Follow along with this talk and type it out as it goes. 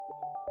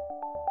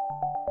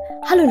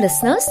Hello,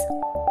 listeners.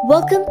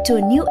 Welcome to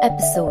a new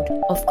episode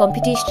of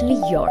Computationally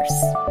Yours.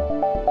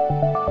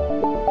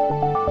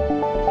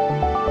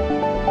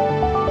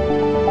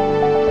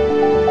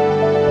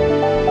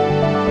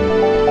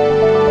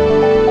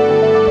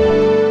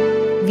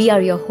 We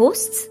are your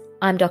hosts.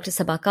 I'm Dr.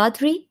 Sabah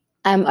Kadri.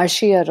 I'm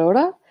Arshi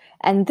Arora,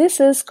 and this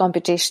is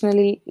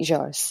Computationally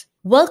Yours.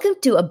 Welcome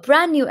to a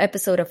brand new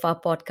episode of our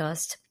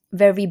podcast,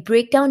 where we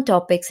break down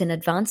topics in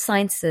advanced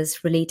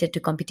sciences related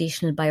to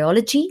computational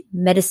biology,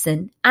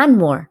 medicine, and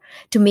more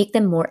to make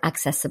them more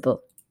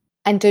accessible.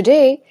 And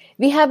today,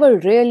 we have a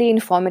really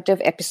informative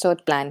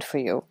episode planned for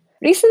you.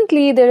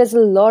 Recently, there is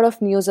a lot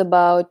of news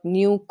about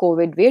new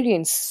COVID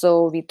variants,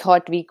 so we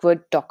thought we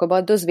could talk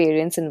about those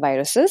variants in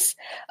viruses.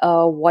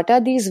 What are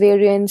these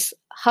variants?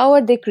 How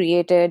are they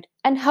created?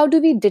 And how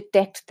do we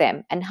detect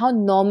them? And how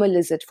normal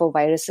is it for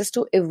viruses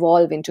to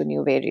evolve into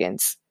new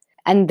variants?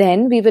 And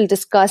then we will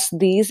discuss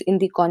these in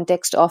the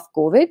context of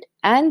COVID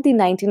and the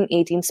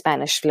 1918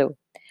 Spanish flu.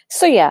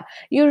 So yeah,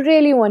 you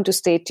really want to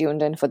stay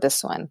tuned in for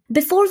this one.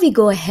 Before we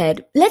go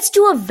ahead, let's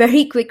do a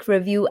very quick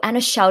review and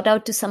a shout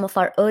out to some of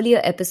our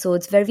earlier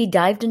episodes where we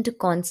dived into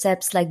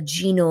concepts like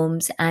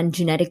genomes and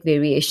genetic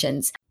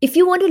variations. If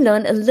you want to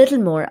learn a little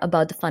more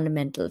about the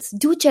fundamentals,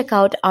 do check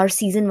out our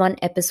season 1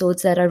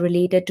 episodes that are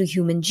related to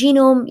human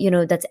genome.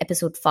 That's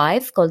episode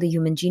 5 called the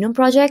Human Genome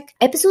Project.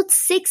 Episode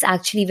 6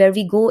 actually, where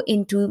we go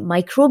into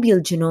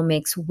microbial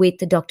genomics with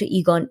Dr.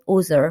 Egon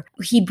Ozer.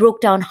 He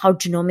broke down how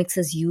genomics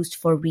is used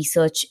for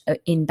research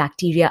in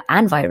bacteria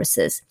and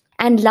viruses.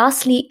 And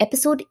lastly,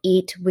 episode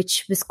 8,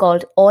 which was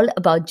called All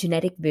About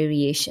Genetic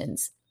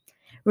Variations.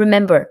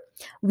 Remember,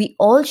 we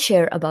all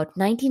share about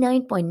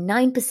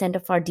 99.9%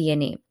 of our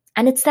DNA.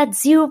 And it's that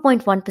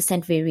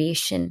 0.1%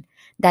 variation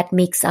that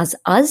makes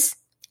us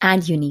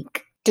and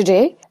unique.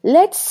 Today,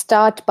 let's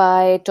start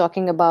by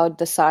talking about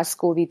the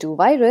SARS-CoV-2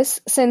 virus,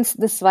 since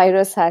this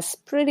virus has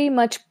pretty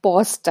much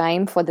paused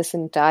time for this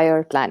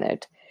entire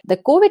planet. The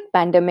COVID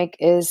pandemic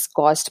is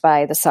caused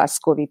by the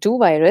SARS-CoV-2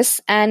 virus,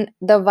 and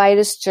the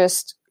virus,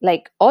 just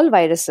like all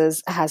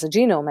viruses, has a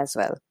genome as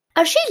well.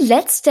 Arshi,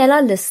 let's tell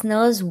our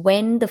listeners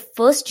when the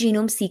first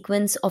genome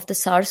sequence of the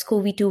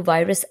SARS-CoV-2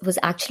 virus was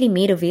actually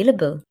made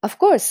available. Of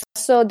course.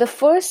 So the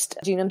first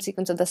genome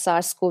sequence of the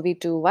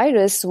SARS-CoV-2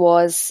 virus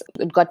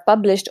got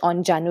published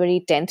on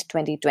January 10th,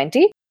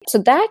 2020. So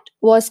that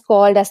was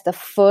called as the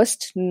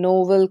first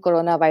novel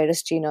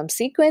coronavirus genome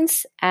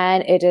sequence,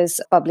 and it is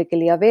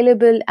publicly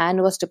available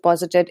and was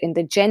deposited in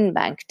the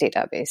GenBank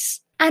database.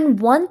 And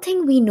one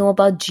thing we know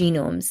about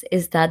genomes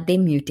is that they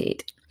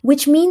mutate,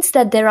 which means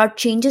that there are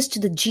changes to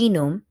the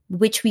genome,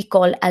 which we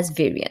call as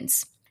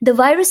variants. The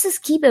viruses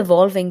keep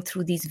evolving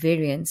through these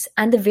variants,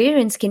 and the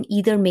variants can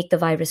either make the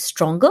virus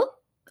stronger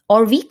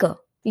or weaker.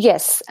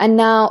 Yes, and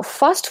now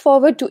fast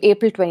forward to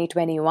April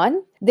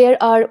 2021, there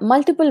are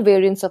multiple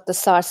variants of the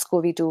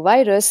SARS-CoV-2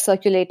 virus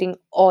circulating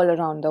all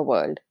around the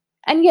world.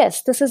 And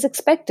yes, this is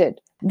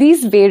expected.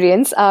 These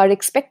variants are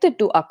expected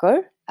to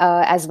occur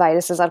as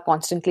viruses are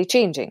constantly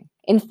changing.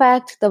 In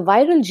fact, the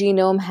viral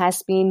genome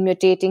has been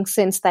mutating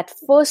since that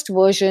first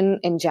version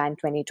in Jan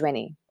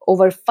 2020.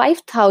 Over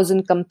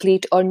 5,000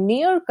 complete or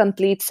near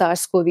complete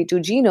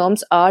SARS-CoV-2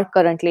 genomes are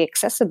currently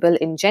accessible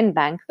in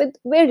GenBank with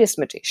various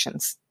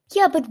mutations.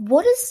 Yeah, but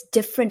what is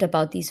different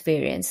about these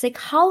variants? Like,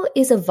 how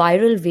is a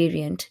viral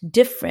variant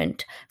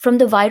different from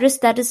the virus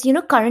that is,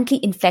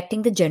 currently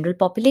infecting the general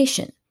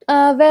population?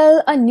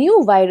 Well, a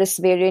new virus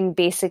variant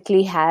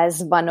basically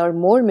has one or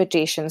more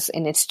mutations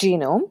in its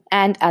genome,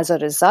 and as a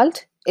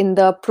result, in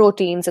the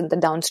proteins and the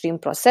downstream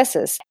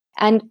processes.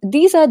 And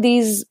these are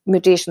these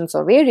mutations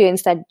or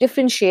variants that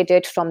differentiate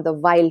it from the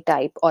wild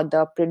type or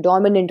the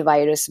predominant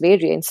virus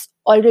variants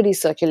already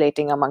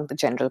circulating among the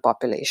general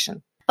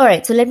population. All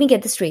right, so let me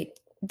get this straight.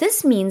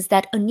 This means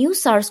that a new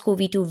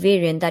SARS-CoV-2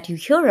 variant that you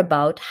hear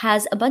about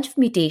has a bunch of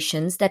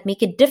mutations that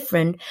make it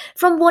different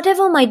from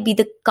whatever might be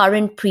the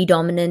current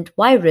predominant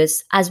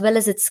virus, as well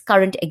as its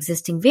current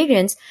existing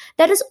variants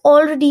that is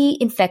already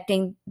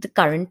infecting the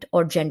current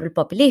or general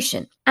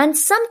population. And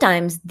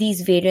sometimes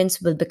these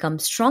variants will become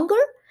stronger,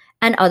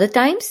 and other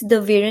times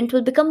the variant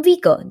will become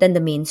weaker than the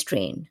main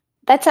strain.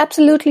 That's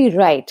absolutely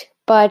right.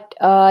 But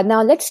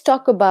now let's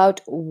talk about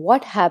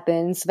what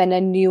happens when a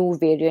new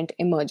variant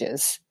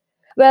emerges.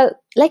 Well,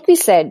 like we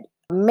said,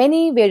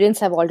 many variants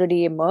have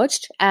already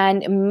emerged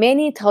and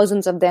many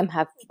thousands of them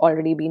have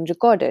already been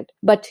recorded.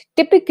 But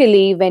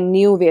typically when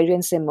new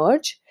variants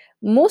emerge,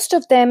 most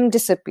of them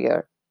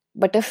disappear.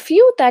 But a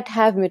few that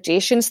have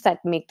mutations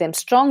that make them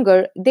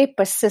stronger, they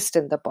persist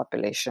in the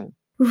population.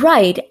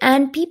 Right.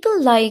 And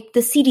people like the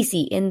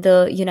CDC in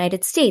the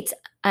United States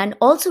and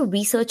also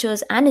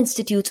researchers and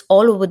institutes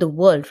all over the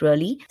world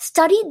really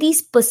study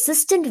these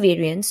persistent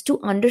variants to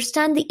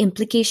understand the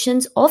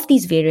implications of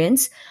these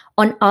variants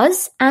on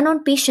us and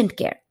on patient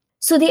care.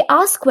 So they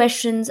ask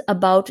questions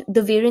about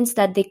the variants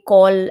that they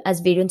call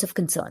as variants of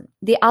concern.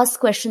 They ask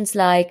questions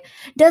like,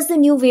 does the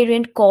new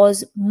variant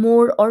cause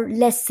more or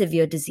less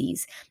severe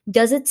disease?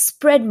 Does it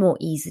spread more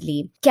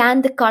easily?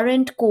 Can the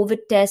current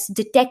COVID test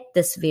detect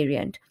this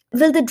variant?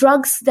 Will the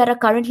drugs that are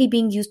currently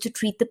being used to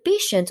treat the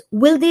patients,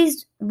 will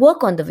these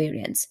work on the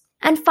variants?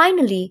 And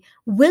finally,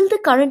 will the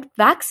current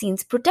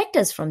vaccines protect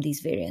us from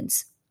these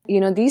variants?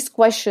 These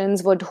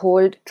questions would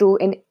hold true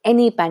in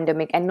any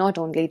pandemic and not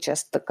only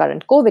just the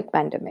current COVID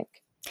pandemic.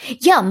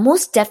 Yeah,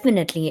 most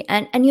definitely.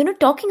 And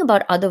talking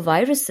about other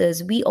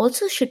viruses, we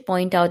also should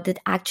point out that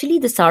actually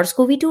the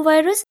SARS-CoV-2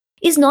 virus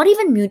is not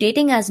even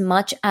mutating as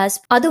much as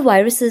other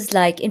viruses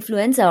like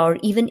influenza or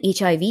even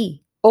HIV.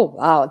 Oh,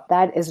 wow.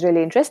 That is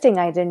really interesting.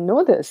 I didn't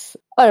know this.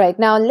 All right.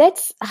 Now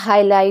let's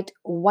highlight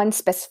one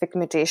specific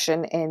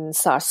mutation in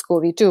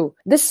SARS-CoV-2.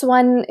 This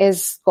one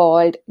is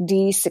called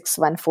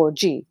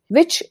D614G,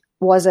 which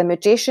was a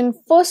mutation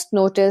first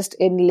noticed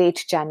in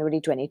late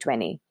January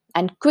 2020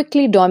 and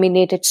quickly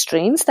dominated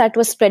strains that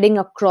were spreading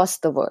across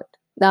the world.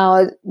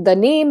 Now, the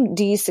name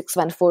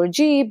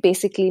D614G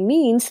basically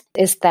means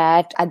is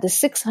that at the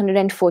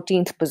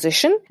 614th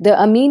position, the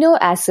amino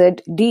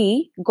acid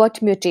D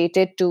got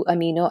mutated to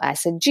amino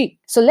acid G.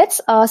 So let's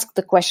ask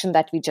the question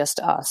that we just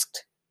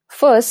asked.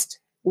 First,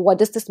 what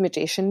does this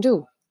mutation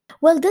do?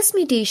 Well, this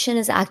mutation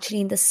is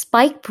actually in the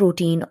spike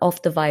protein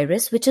of the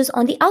virus, which is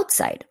on the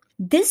outside.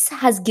 This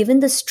has given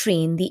the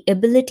strain the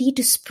ability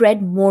to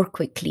spread more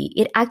quickly.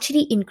 It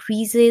actually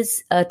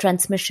increases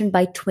transmission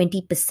by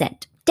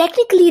 20%.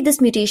 Technically,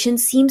 this mutation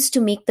seems to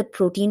make the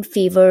protein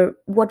favor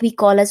what we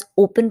call as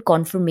open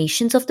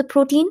conformations of the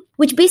protein,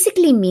 which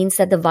basically means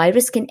that the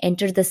virus can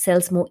enter the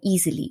cells more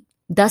easily,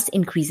 thus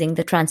increasing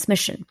the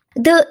transmission.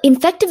 The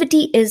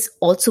infectivity is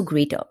also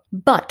greater.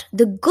 But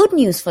the good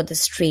news for the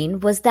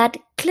strain was that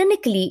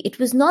clinically, it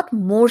was not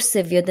more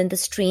severe than the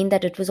strain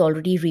that it was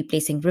already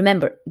replacing.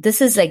 Remember, this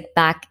is like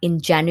back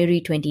in January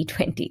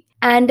 2020.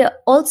 And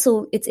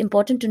also, it's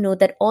important to note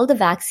that all the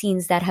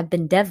vaccines that have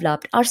been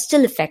developed are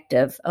still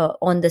effective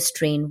on the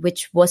strain,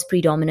 which was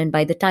predominant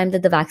by the time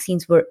that the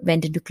vaccines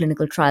went into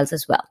clinical trials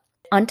as well.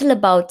 Until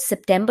about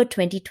September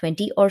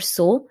 2020 or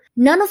so,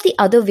 none of the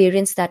other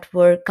variants that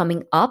were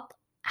coming up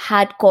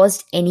had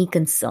caused any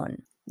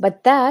concern.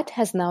 But that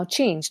has now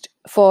changed.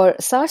 For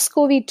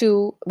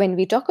SARS-CoV-2, when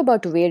we talk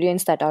about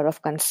variants that are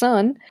of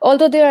concern,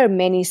 although there are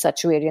many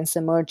such variants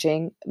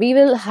emerging, we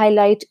will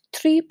highlight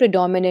three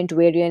predominant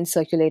variants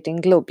circulating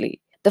globally.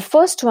 The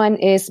first one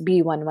is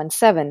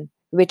B117,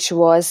 which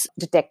was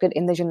detected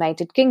in the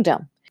United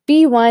Kingdom.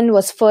 B1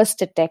 was first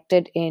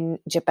detected in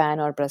Japan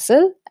or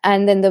Brazil,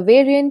 and then the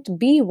variant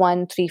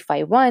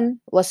B1351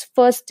 was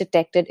first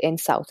detected in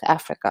South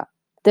Africa.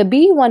 The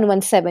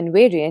B117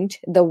 variant,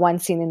 the one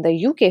seen in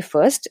the UK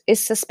first,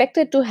 is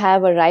suspected to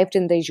have arrived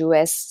in the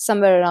US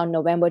somewhere around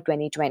November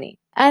 2020.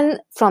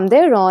 And from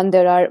there on,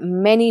 there are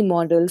many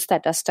models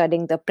that are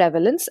studying the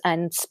prevalence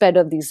and spread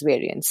of these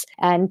variants.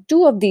 And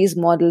two of these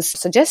models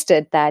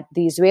suggested that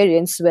these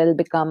variants will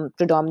become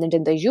predominant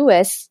in the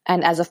US.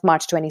 And as of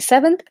March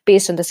 27th,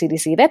 based on the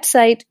CDC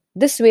website,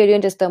 this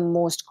variant is the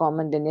most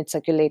common lineage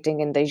circulating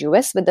in the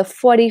US with a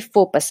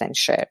 44%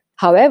 share.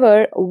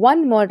 However,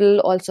 one model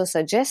also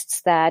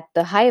suggests that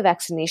the high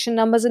vaccination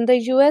numbers in the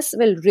US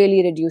will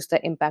really reduce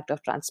the impact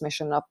of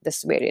transmission of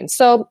this variant.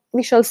 So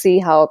we shall see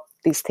how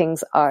these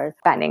things are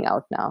panning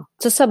out now.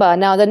 So Sabah,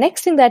 now the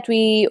next thing that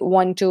we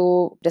want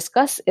to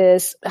discuss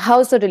is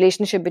how's the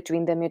relationship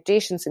between the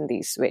mutations in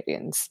these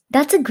variants?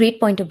 That's a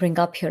great point to bring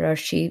up here,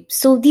 Arshi.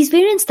 So these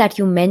variants that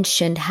you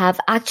mentioned have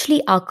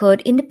actually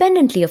occurred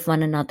independently of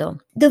one another.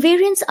 The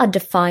variants are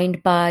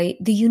defined by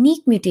the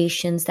unique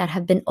mutations that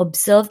have been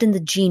observed in the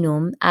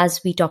genome, as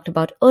we talked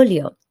about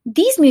earlier.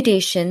 These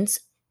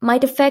mutations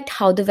might affect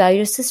how the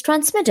virus is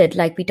transmitted,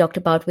 like we talked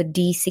about with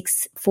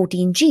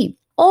D614G.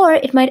 Or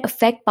it might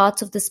affect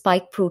parts of the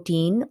spike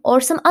protein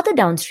or some other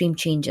downstream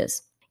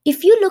changes.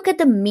 If you look at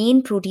the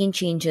main protein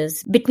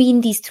changes between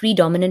these three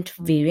dominant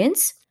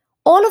variants,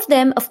 all of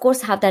them, of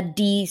course, have that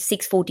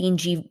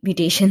D614G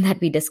mutation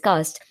that we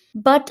discussed.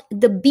 But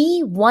the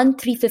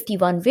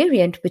B1351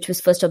 variant, which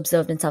was first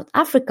observed in South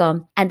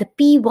Africa, and the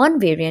P1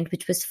 variant,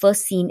 which was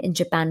first seen in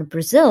Japan and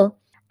Brazil,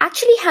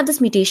 actually have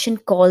this mutation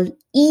called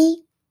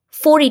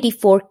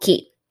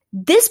E484K.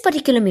 This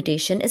particular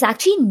mutation is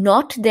actually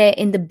not there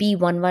in the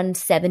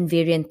B117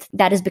 variant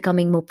that is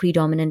becoming more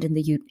predominant in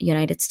the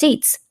United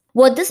States.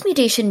 What this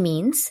mutation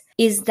means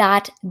is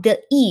that the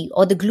E,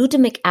 or the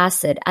glutamic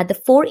acid, at the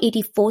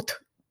 484th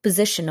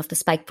position of the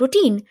spike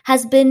protein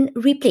has been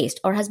replaced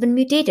or has been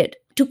mutated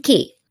to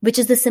K, which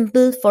is the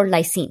symbol for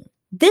lysine.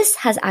 This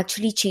has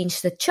actually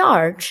changed the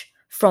charge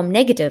from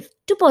negative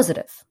to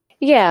positive.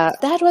 Yeah,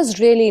 that was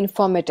really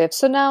informative.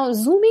 So now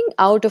zooming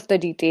out of the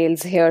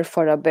details here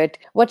for a bit,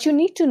 what you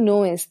need to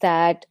know is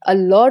that a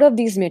lot of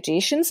these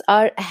mutations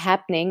are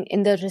happening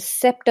in the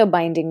receptor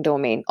binding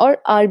domain or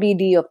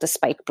RBD of the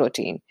spike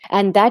protein.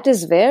 And that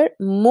is where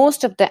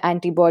most of the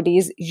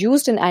antibodies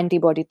used in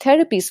antibody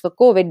therapies for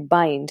COVID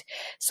bind.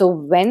 So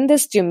when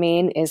this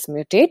domain is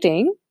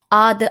mutating,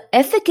 the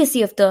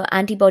efficacy of the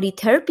antibody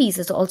therapies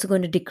is also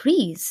going to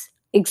decrease.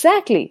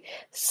 Exactly.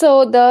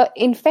 So the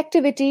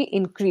infectivity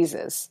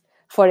increases.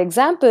 For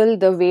example,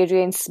 the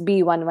variants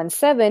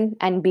B117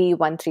 and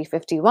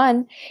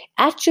B1351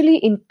 actually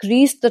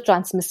increased the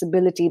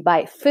transmissibility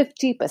by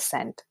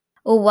 50%.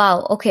 Oh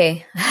wow.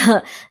 Okay.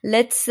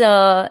 Let's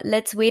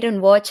wait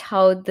and watch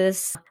how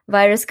this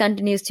virus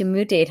continues to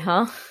mutate,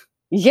 huh?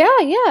 Yeah,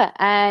 yeah.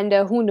 And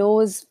who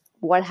knows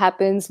what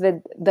happens with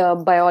the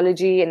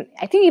biology. And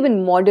I think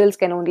even models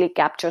can only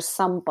capture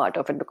some part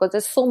of it because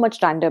there's so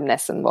much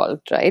randomness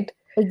involved, right?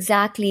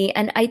 Exactly.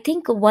 And I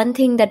think one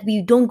thing that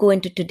we don't go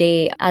into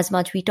today as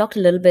much, we talked a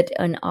little bit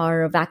in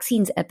our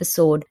vaccines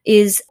episode,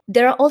 is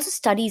there are also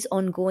studies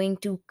ongoing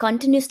to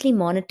continuously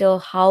monitor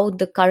how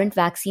the current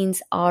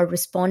vaccines are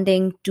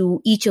responding to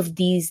each of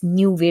these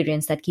new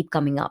variants that keep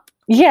coming up.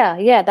 Yeah,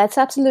 yeah, that's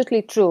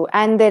absolutely true.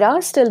 And there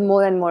are still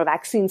more and more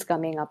vaccines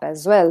coming up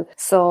as well.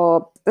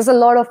 So there's a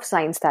lot of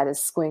science that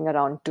is going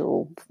around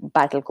to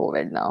battle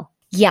COVID now.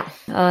 Yeah,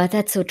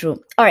 that's so true.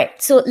 All right,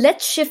 so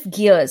let's shift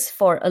gears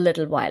for a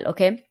little while,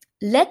 okay?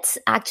 Let's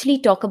actually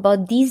talk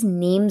about these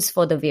names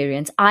for the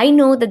variants. I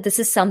know that this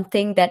is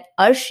something that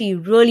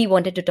Arshi really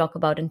wanted to talk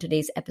about in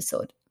today's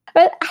episode.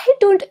 Well,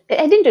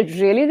 I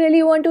didn't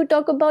really want to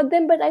talk about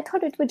them, but I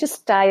thought it would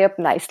just tie up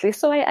nicely.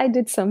 So I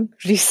did some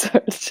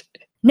research.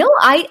 No,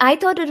 I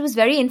thought it was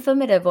very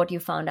informative what you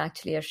found,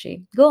 actually,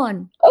 Arshi. Go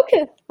on.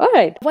 Okay, all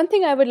right. One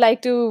thing I would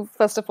like to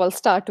first of all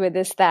start with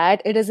is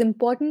that it is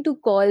important to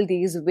call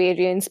these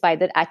variants by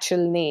their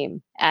actual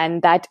name,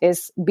 and that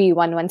is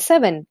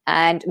B117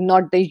 and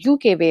not the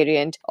UK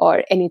variant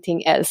or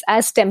anything else,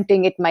 as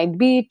tempting it might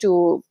be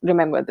to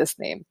remember this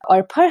name.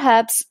 Or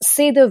perhaps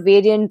say the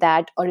variant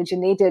that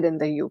originated in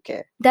the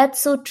UK. That's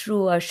so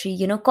true, Arshi.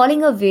 You know,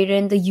 calling a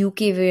variant the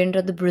UK variant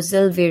or the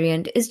Brazil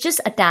variant is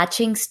just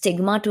attaching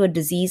stigma to a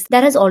disease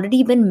that has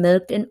already been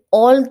milked in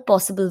all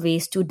possible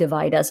ways to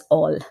divide us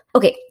all.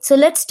 Okay, so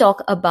let's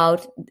talk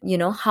about,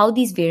 how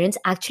these variants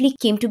actually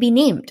came to be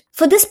named.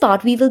 For this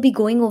part, we will be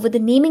going over the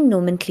naming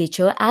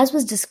nomenclature as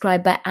was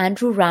described by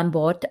Andrew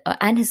Rambot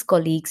and his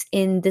colleagues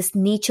in this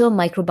Nature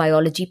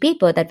Microbiology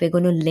paper that we're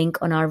going to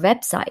link on our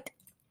website.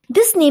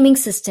 This naming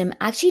system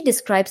actually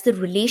describes the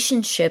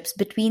relationships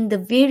between the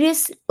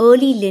various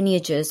early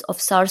lineages of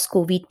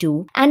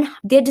SARS-CoV-2 and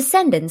their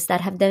descendants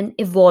that have then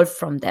evolved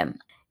from them.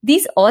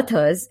 These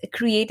authors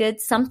created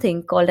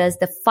something called as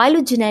the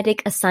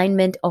phylogenetic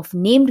assignment of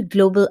named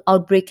global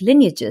outbreak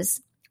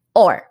lineages,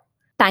 or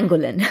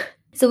pangolin.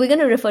 So we're going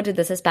to refer to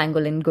this as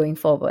pangolin going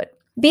forward.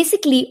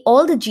 Basically,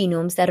 all the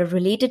genomes that are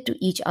related to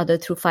each other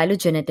through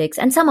phylogenetics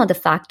and some other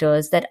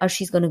factors that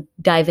Arshi's going to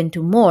dive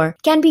into more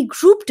can be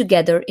grouped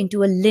together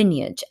into a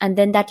lineage, and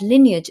then that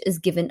lineage is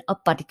given a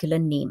particular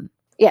name.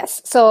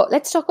 Yes, so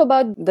let's talk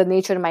about the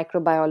Nature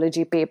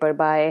Microbiology paper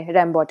by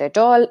Rambot et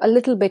al. A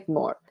little bit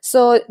more.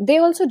 So they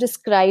also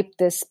describe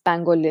this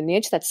pangolin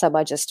lineage that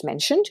Sabha just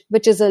mentioned,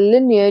 which is a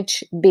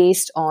lineage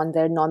based on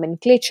their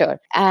nomenclature.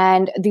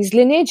 And these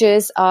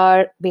lineages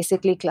are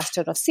basically a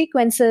cluster of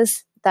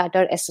sequences that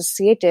are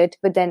associated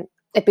with an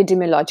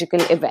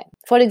epidemiological event.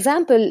 For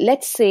example,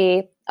 let's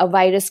say a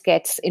virus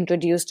gets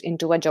introduced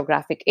into a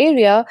geographic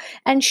area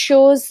and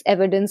shows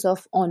evidence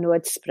of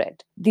onward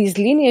spread. These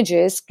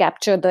lineages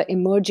capture the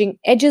emerging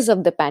edges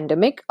of the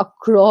pandemic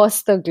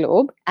across the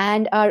globe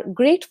and are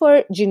great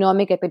for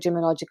genomic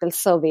epidemiological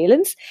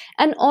surveillance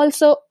and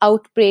also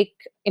outbreak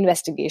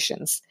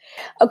investigations.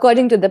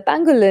 According to the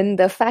pangolin,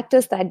 the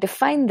factors that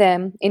define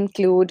them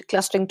include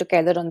clustering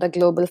together on the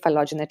global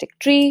phylogenetic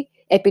tree,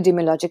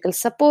 epidemiological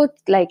support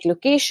like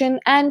location,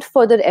 and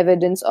further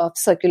evidence of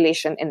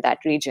circulation in that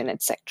region,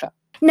 etc.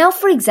 Now,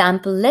 for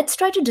example, let's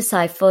try to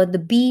decipher the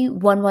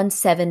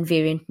B117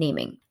 variant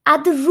naming.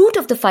 At the root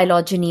of the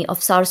phylogeny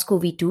of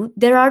SARS-CoV-2,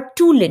 there are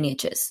two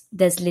lineages.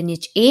 There's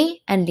lineage A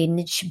and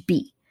lineage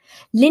B.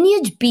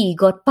 Lineage B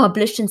got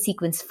published in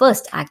Sequence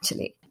first,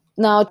 actually.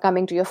 Now,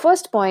 coming to your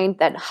first point,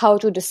 that how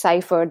to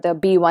decipher the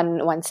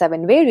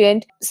B117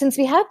 variant, since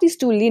we have these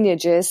two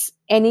lineages,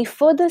 any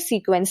further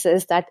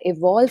sequences that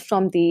evolved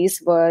from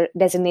these were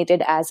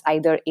designated as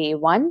either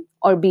A1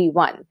 or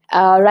B1,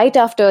 right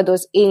after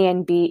those A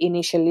and B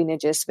initial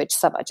lineages, which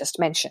Sabha just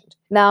mentioned.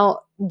 Now,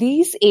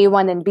 these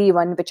A1 and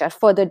B1, which are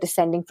further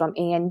descending from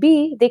A and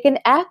B, they can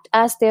act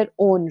as their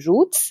own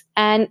roots,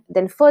 and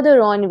then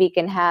further on, we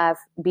can have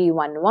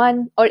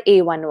B11 or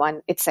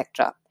A11,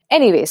 etc.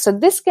 Anyway, so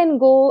this can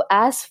go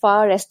as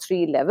far as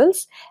 3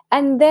 levels,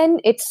 and then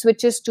it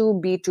switches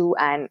to B2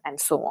 and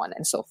so on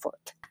and so forth.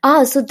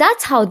 So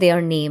that's how they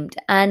are named.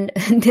 And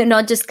they're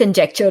not just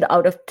conjectured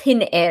out of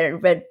thin air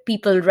where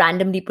people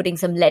randomly putting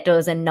some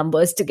letters and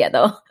numbers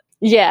together.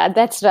 Yeah,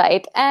 that's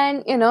right.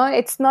 And,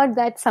 it's not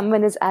that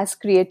someone is as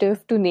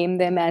creative to name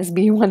them as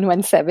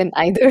B117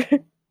 either.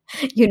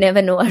 You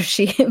never know,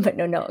 Arshi, but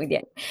no,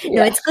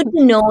 it's good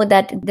to know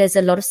that there's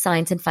a lot of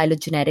science in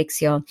phylogenetics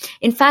here.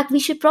 In fact, we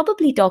should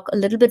probably talk a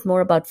little bit more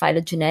about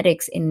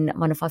phylogenetics in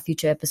one of our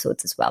future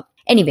episodes as well.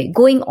 Anyway,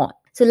 going on.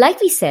 So like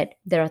we said,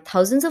 there are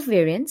thousands of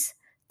variants,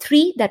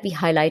 3 that we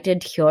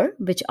highlighted here,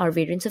 which are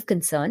variants of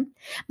concern.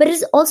 But it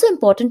is also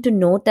important to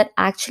note that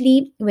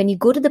actually, when you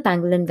go to the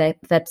pangolin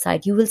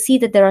website, you will see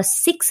that there are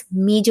 6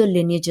 major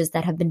lineages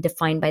that have been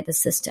defined by the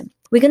system.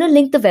 We're going to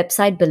link the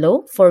website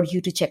below for you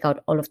to check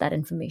out all of that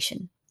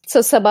information. So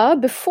Sabha,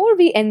 before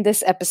we end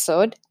this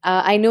episode,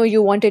 I know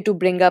you wanted to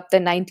bring up the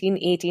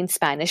 1918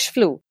 Spanish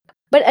flu.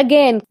 But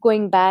again,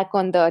 going back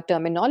on the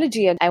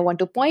terminology, I want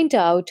to point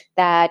out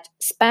that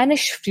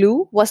Spanish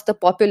flu was the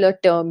popular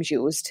term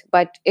used,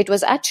 but it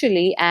was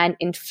actually an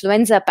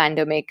influenza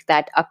pandemic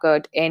that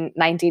occurred in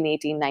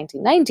 1918,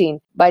 1919.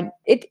 But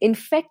it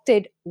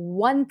infected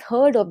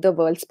 1/3 of the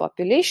world's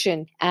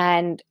population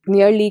and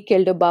nearly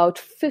killed about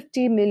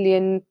 50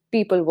 million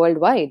people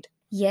worldwide.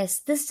 Yes,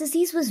 this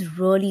disease was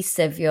really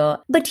severe,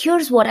 but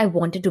here's what I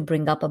wanted to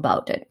bring up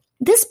about it.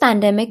 This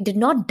pandemic did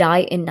not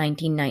die in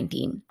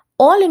 1919.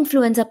 All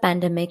influenza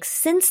pandemics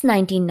since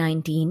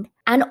 1919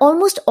 and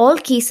almost all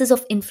cases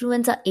of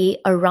influenza A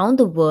around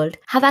the world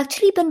have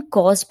actually been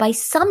caused by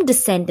some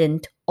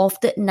descendant of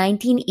the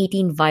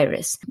 1918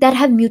 virus that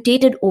have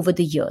mutated over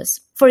the years.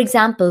 For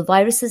example,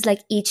 viruses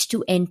like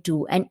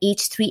H2N2 and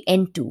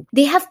H3N2,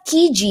 they have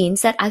key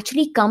genes that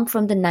actually come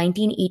from the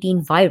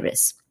 1918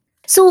 virus.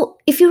 So,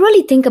 if you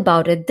really think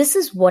about it, this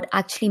is what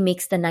actually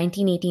makes the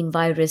 1918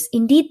 virus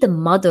indeed the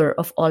mother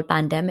of all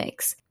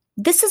pandemics.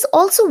 This is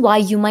also why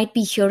you might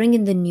be hearing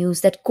in the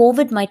news that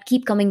COVID might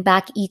keep coming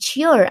back each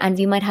year and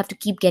we might have to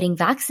keep getting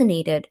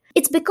vaccinated.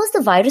 It's because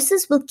the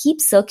viruses will keep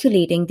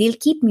circulating, they'll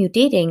keep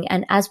mutating,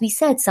 and as we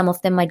said, some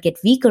of them might get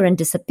weaker and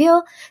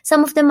disappear,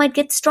 some of them might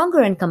get stronger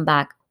and come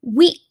back.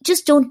 We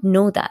just don't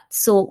know that,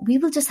 so we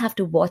will just have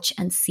to watch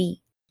and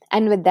see.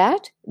 And with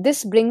that,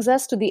 this brings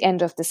us to the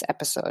end of this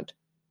episode.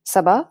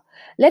 Sabah,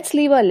 let's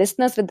leave our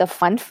listeners with the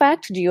fun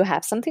fact. Do you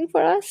have something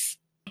for us?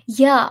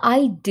 Yeah,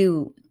 I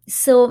do.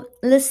 So,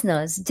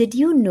 listeners, did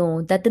you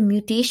know that the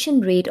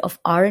mutation rate of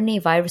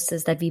RNA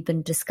viruses that we've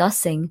been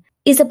discussing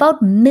is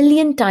about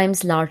 1,000,000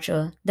 times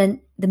larger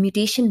than the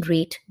mutation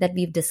rate that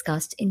we've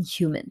discussed in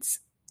humans?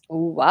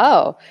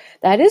 Wow,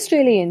 that is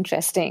really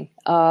interesting.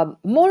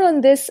 More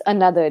on this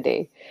another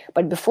day.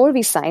 But before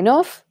we sign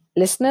off,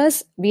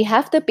 listeners, we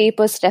have the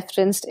papers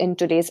referenced in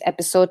today's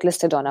episode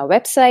listed on our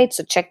website,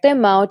 so check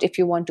them out if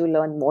you want to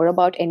learn more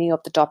about any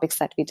of the topics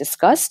that we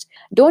discussed.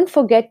 Don't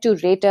forget to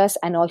rate us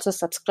and also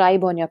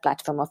subscribe on your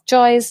platform of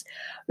choice.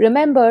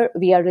 Remember,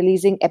 we are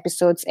releasing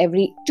episodes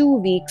every 2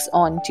 weeks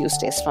on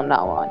Tuesdays from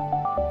now on.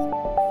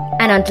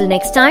 And until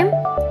next time,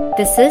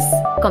 this is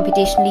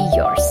Computationally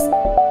Yours.